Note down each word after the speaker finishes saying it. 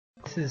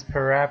This is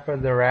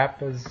Parapa the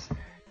Rappa's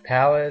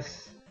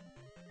palace.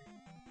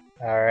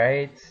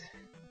 Alright.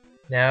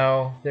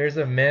 Now, there's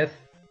a myth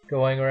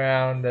going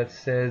around that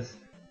says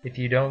if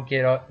you don't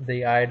get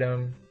the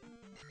item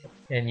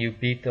and you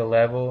beat the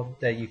level,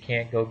 that you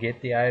can't go get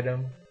the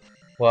item.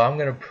 Well, I'm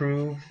gonna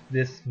prove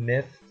this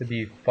myth to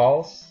be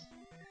false.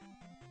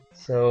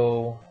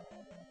 So,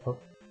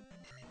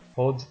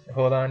 hold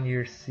on to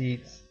your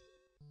seats.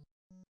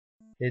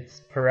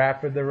 It's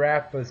Parapa the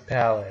Rappa's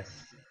palace.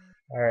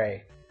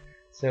 Alright.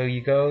 So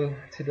you go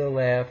to the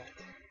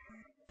left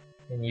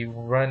and you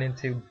run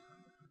into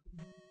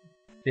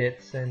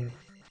bits, and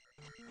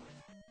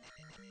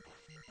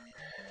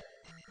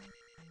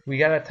we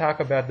gotta talk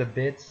about the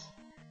bits,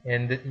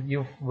 and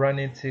you run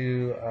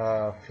into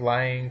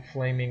flying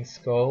flaming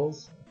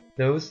skulls.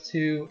 Those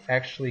two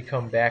actually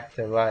come back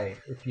to life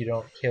if you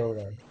don't kill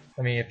them.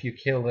 I mean, if you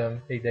kill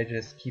them, they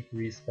just keep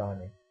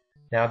respawning.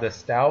 Now the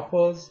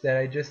Stalpos that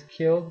I just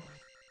killed,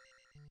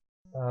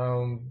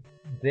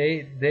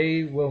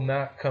 they will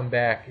not come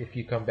back if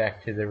you come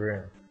back to the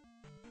room.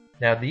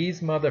 Now these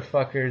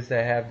motherfuckers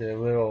that have the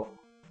little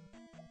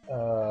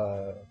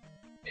the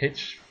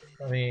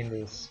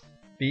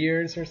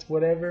spears or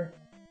whatever,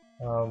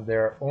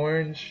 they're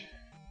orange.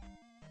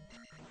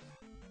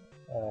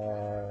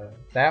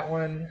 That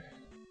one,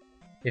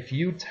 if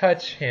you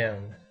touch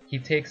him, he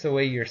takes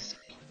away your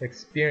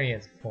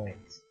experience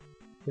points,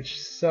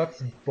 which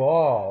sucks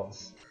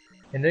balls.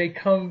 And they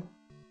come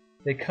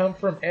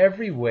from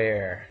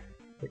everywhere.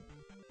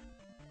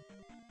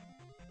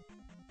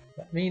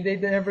 I mean, they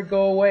never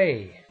go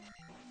away.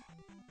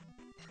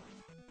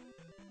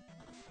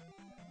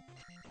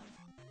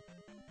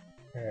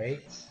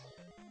 Alright.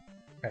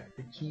 Got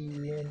the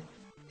key in.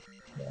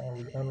 Now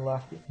we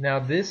unlock it. Now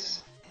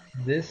this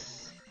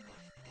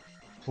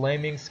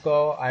flaming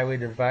skull, I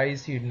would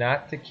advise you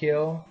not to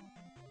kill,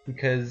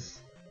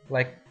 because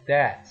like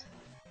that,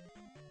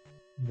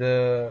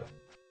 the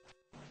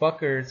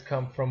fuckers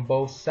come from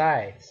both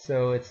sides,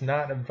 so it's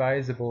not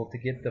advisable to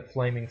get the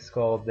flaming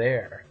skull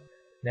there.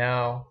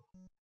 Now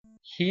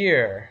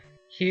here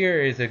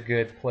is a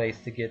good place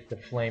to get the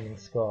flaming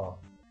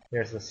skull.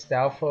 There's a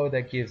Stalfo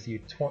that gives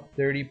you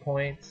 30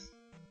 points,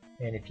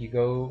 and if you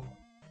go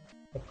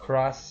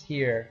across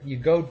here, you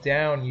go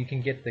down, you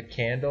can get the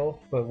candle,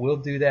 but we'll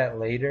do that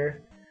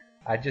later.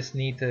 I just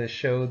need to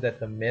show that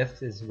the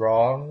myth is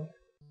wrong.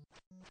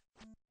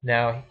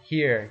 Now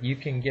here, you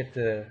can get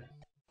the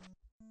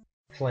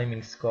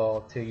flaming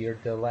skull to your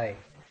delight.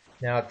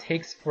 Now it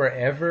takes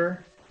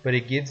forever, but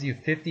it gives you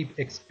 50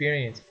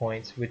 experience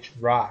points, which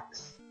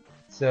rocks.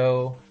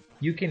 So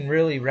you can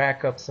really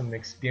rack up some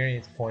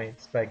experience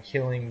points by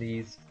killing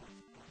these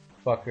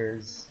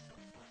fuckers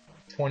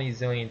 20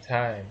 zillion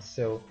times.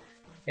 So,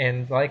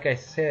 and like I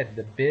said,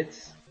 the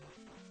bits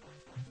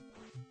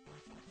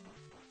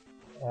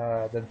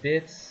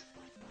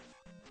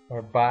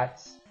or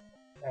bots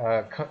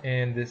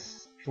and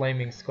this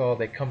flaming skull,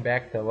 they come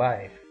back to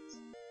life.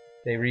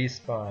 They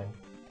respawn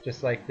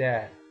just like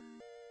that.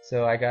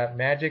 So I got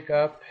magic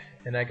up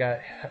and I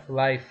got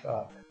life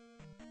up.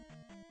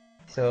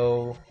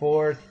 So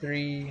 4,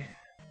 3,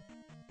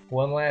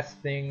 one last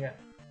thing.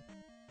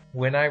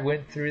 When I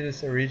went through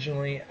this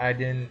originally, I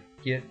didn't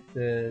get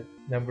the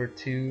number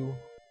 2.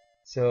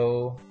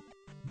 So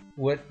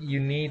what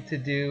you need to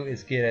do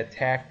is get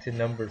attack to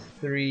number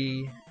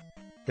 3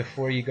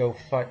 before you go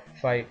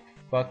fight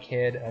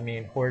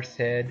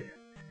Horsehead.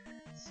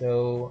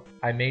 So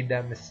I made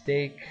that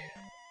mistake.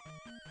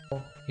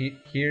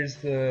 Here's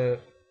the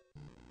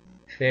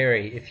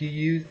fairy. If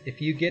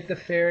you get the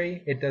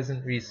fairy, it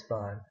doesn't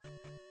respawn.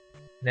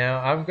 Now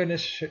I'm gonna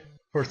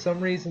for some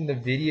reason the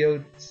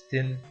video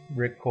didn't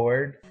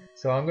record,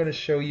 so I'm gonna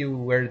show you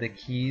where the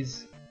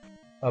keys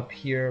up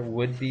here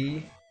would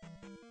be.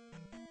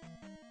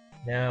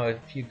 Now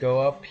if you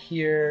go up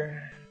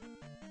here,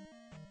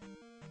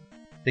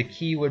 the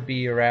key would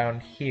be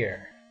around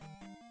here.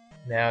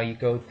 Now you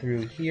go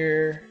through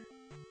here,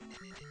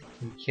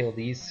 you kill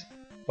these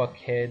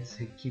fuckheads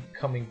who keep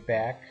coming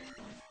back.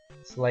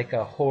 It's like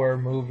a horror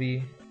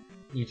movie.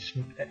 Each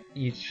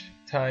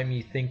time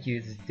you think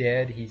he's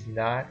dead, he's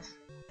not.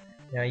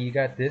 Now you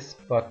got this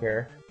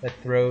fucker that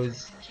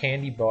throws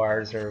candy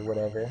bars or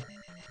whatever.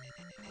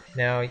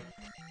 Now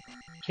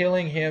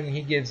killing him,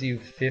 he gives you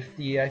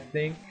 50, I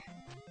think.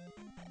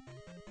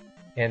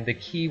 And the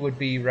key would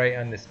be right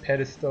on this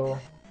pedestal.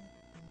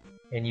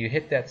 And you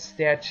hit that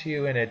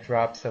statue and it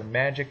drops a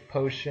magic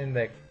potion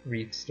that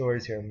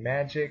restores your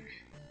magic.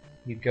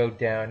 You go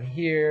down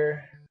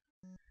here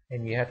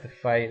and you have to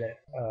fight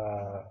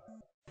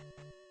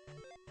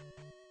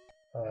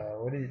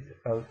what is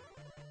it?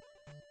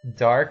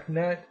 Dark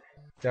Nut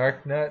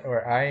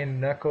or Iron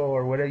Knuckle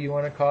or whatever you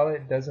want to call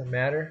it, doesn't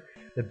matter.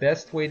 The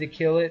best way to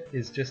kill it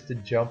is just to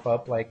jump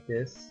up like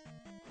this,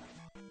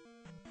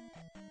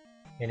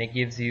 and it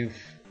gives you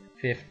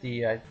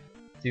 50, I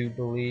do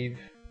believe.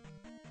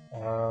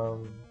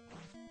 The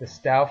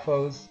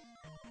Stalfos,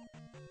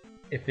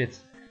 if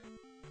it's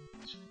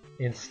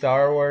in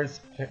Star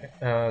Wars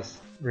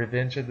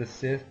Revenge of the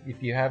Sith,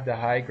 if you have the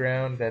high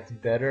ground, that's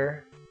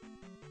better.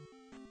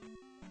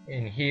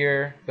 In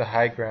here, the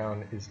high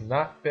ground is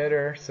not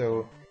better,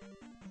 so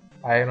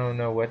I don't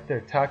know what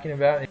they're talking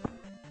about.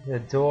 The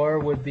door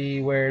would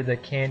be where the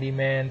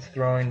Candyman's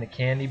throwing the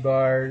candy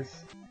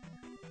bars.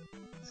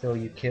 So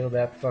you kill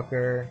that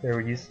fucker.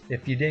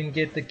 If you didn't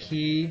get the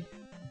key,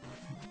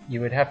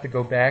 you would have to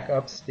go back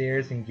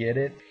upstairs and get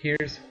it.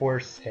 Here's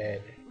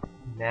Horsehead.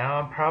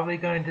 Now I'm probably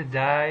going to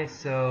die,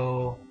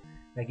 so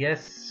I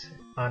guess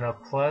on a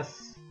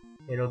plus,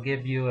 it'll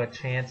give you a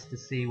chance to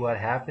see what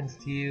happens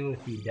to you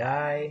if you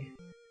die.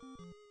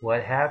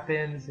 What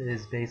happens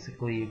is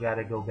basically you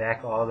gotta go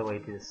back all the way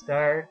to the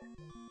start,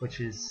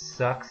 which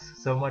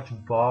sucks so much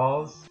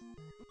balls,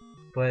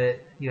 but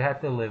you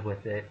have to live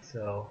with it.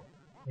 So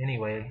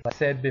anyway, like I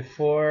said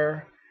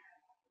before,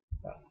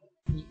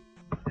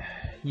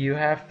 you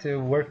have to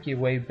work your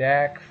way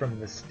back from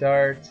the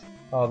start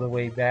all the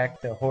way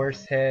back to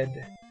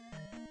Horsehead.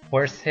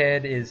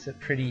 Horsehead is a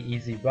pretty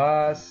easy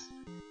boss.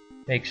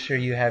 Make sure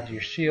you have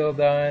your shield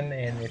on,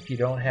 and if you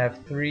don't have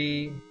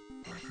 3,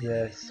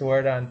 the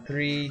sword on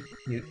 3,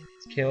 you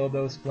kill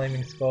those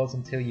flaming skulls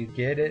until you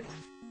get it.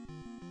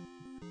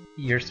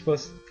 You're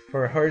supposed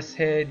for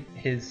Horsehead,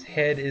 his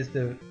head is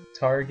the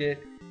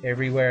target,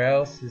 everywhere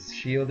else is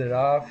shielded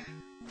off.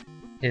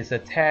 His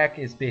attack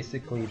is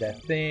basically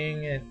that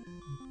thing, and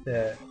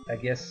the, I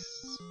guess,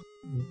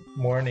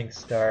 Morning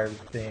Star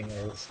thing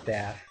or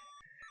staff.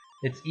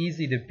 It's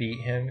easy to beat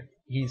him.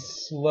 He's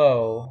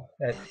slow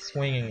at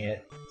swinging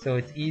it, so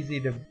it's easy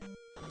to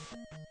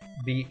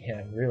beat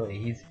him, really.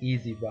 He's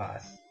easy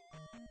boss.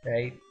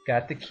 Right?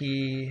 Got the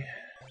key,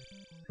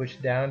 push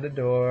down the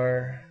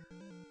door.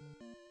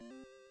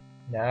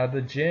 Now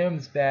the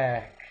gym's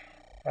back.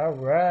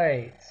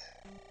 Alright.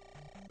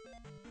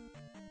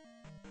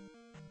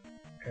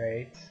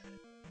 Right.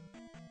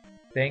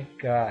 Thank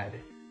God.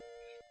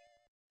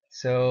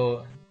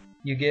 So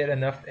you get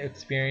enough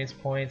experience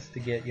points to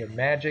get your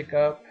magic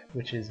up,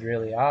 which is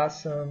really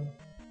awesome.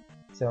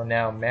 So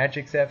now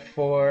magic's at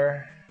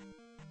 4.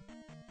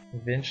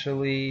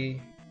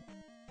 Eventually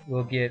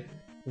we'll get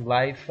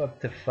life up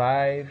to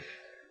 5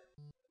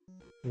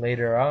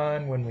 later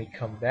on when we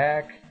come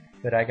back,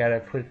 but I gotta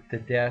put to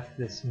death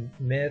this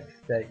myth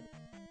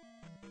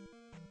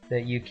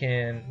that you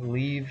can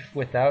leave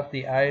without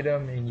the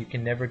item and you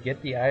can never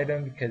get the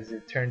item because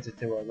it turns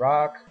into a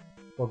rock.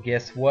 Well,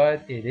 guess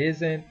what? It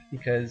isn't,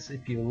 because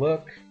if you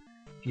look,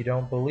 if you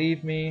don't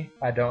believe me,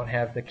 I don't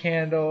have the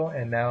candle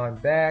and now I'm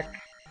back.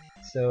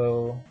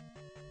 So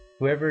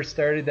whoever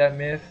started that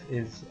myth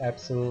is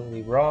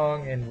absolutely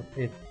wrong, and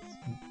it's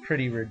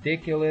pretty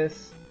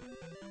ridiculous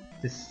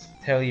to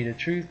tell you the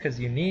truth, because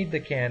you need the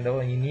candle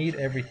and you need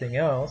everything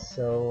else,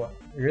 so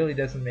it really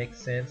doesn't make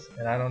sense,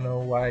 and I don't know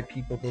why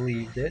people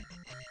believed it.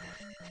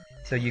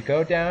 So you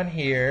go down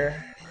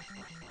here.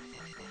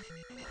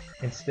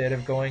 Instead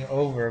of going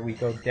over, we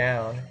go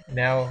down.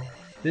 Now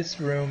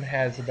this room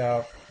has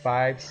about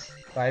 5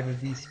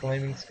 of these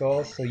flaming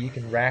skulls, so you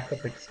can rack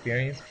up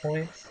experience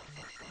points,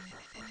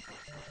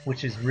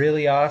 which is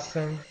really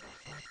awesome.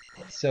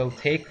 So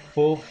take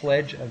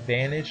full-fledged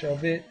advantage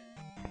of it.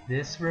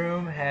 This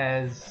room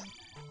has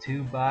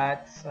 2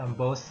 bots on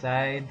both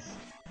sides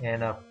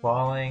and a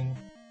falling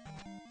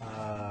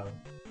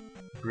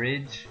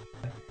bridge.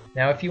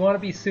 Now if you want to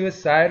be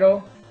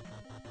suicidal,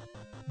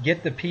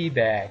 get the P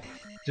bag,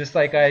 just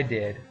like I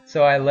did.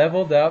 So I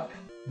leveled up,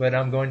 but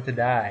I'm going to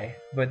die.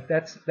 But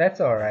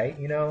that's alright,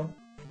 you know.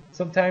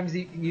 Sometimes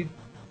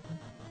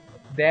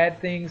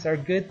bad things are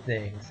good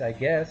things, I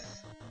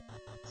guess.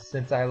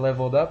 Since I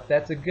leveled up,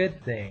 that's a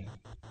good thing.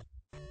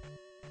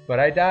 But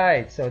I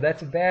died, so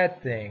that's a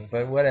bad thing,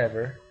 but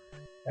whatever.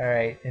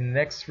 Alright, in the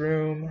next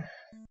room,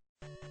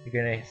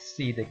 you're gonna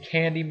see the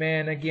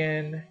Candyman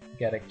again. You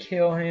gotta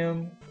kill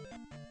him.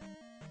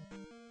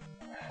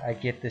 I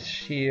get the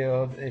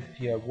shield if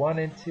you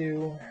wanted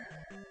to.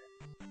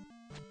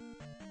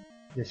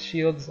 The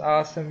shield's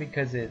awesome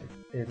because it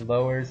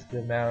lowers the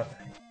amount,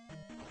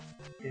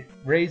 it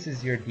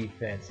raises your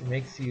defense, it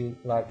makes you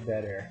a lot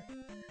better.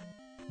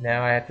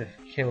 Now I have to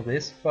kill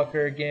this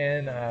fucker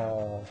again,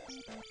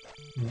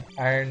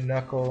 Iron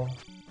Knuckle.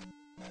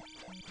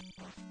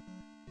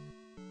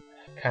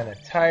 Kinda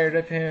tired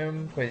of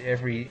him, but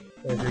every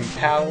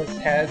palace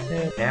has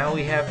him. Now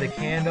we have the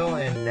candle,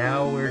 and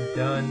now we're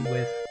done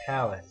with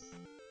Palace.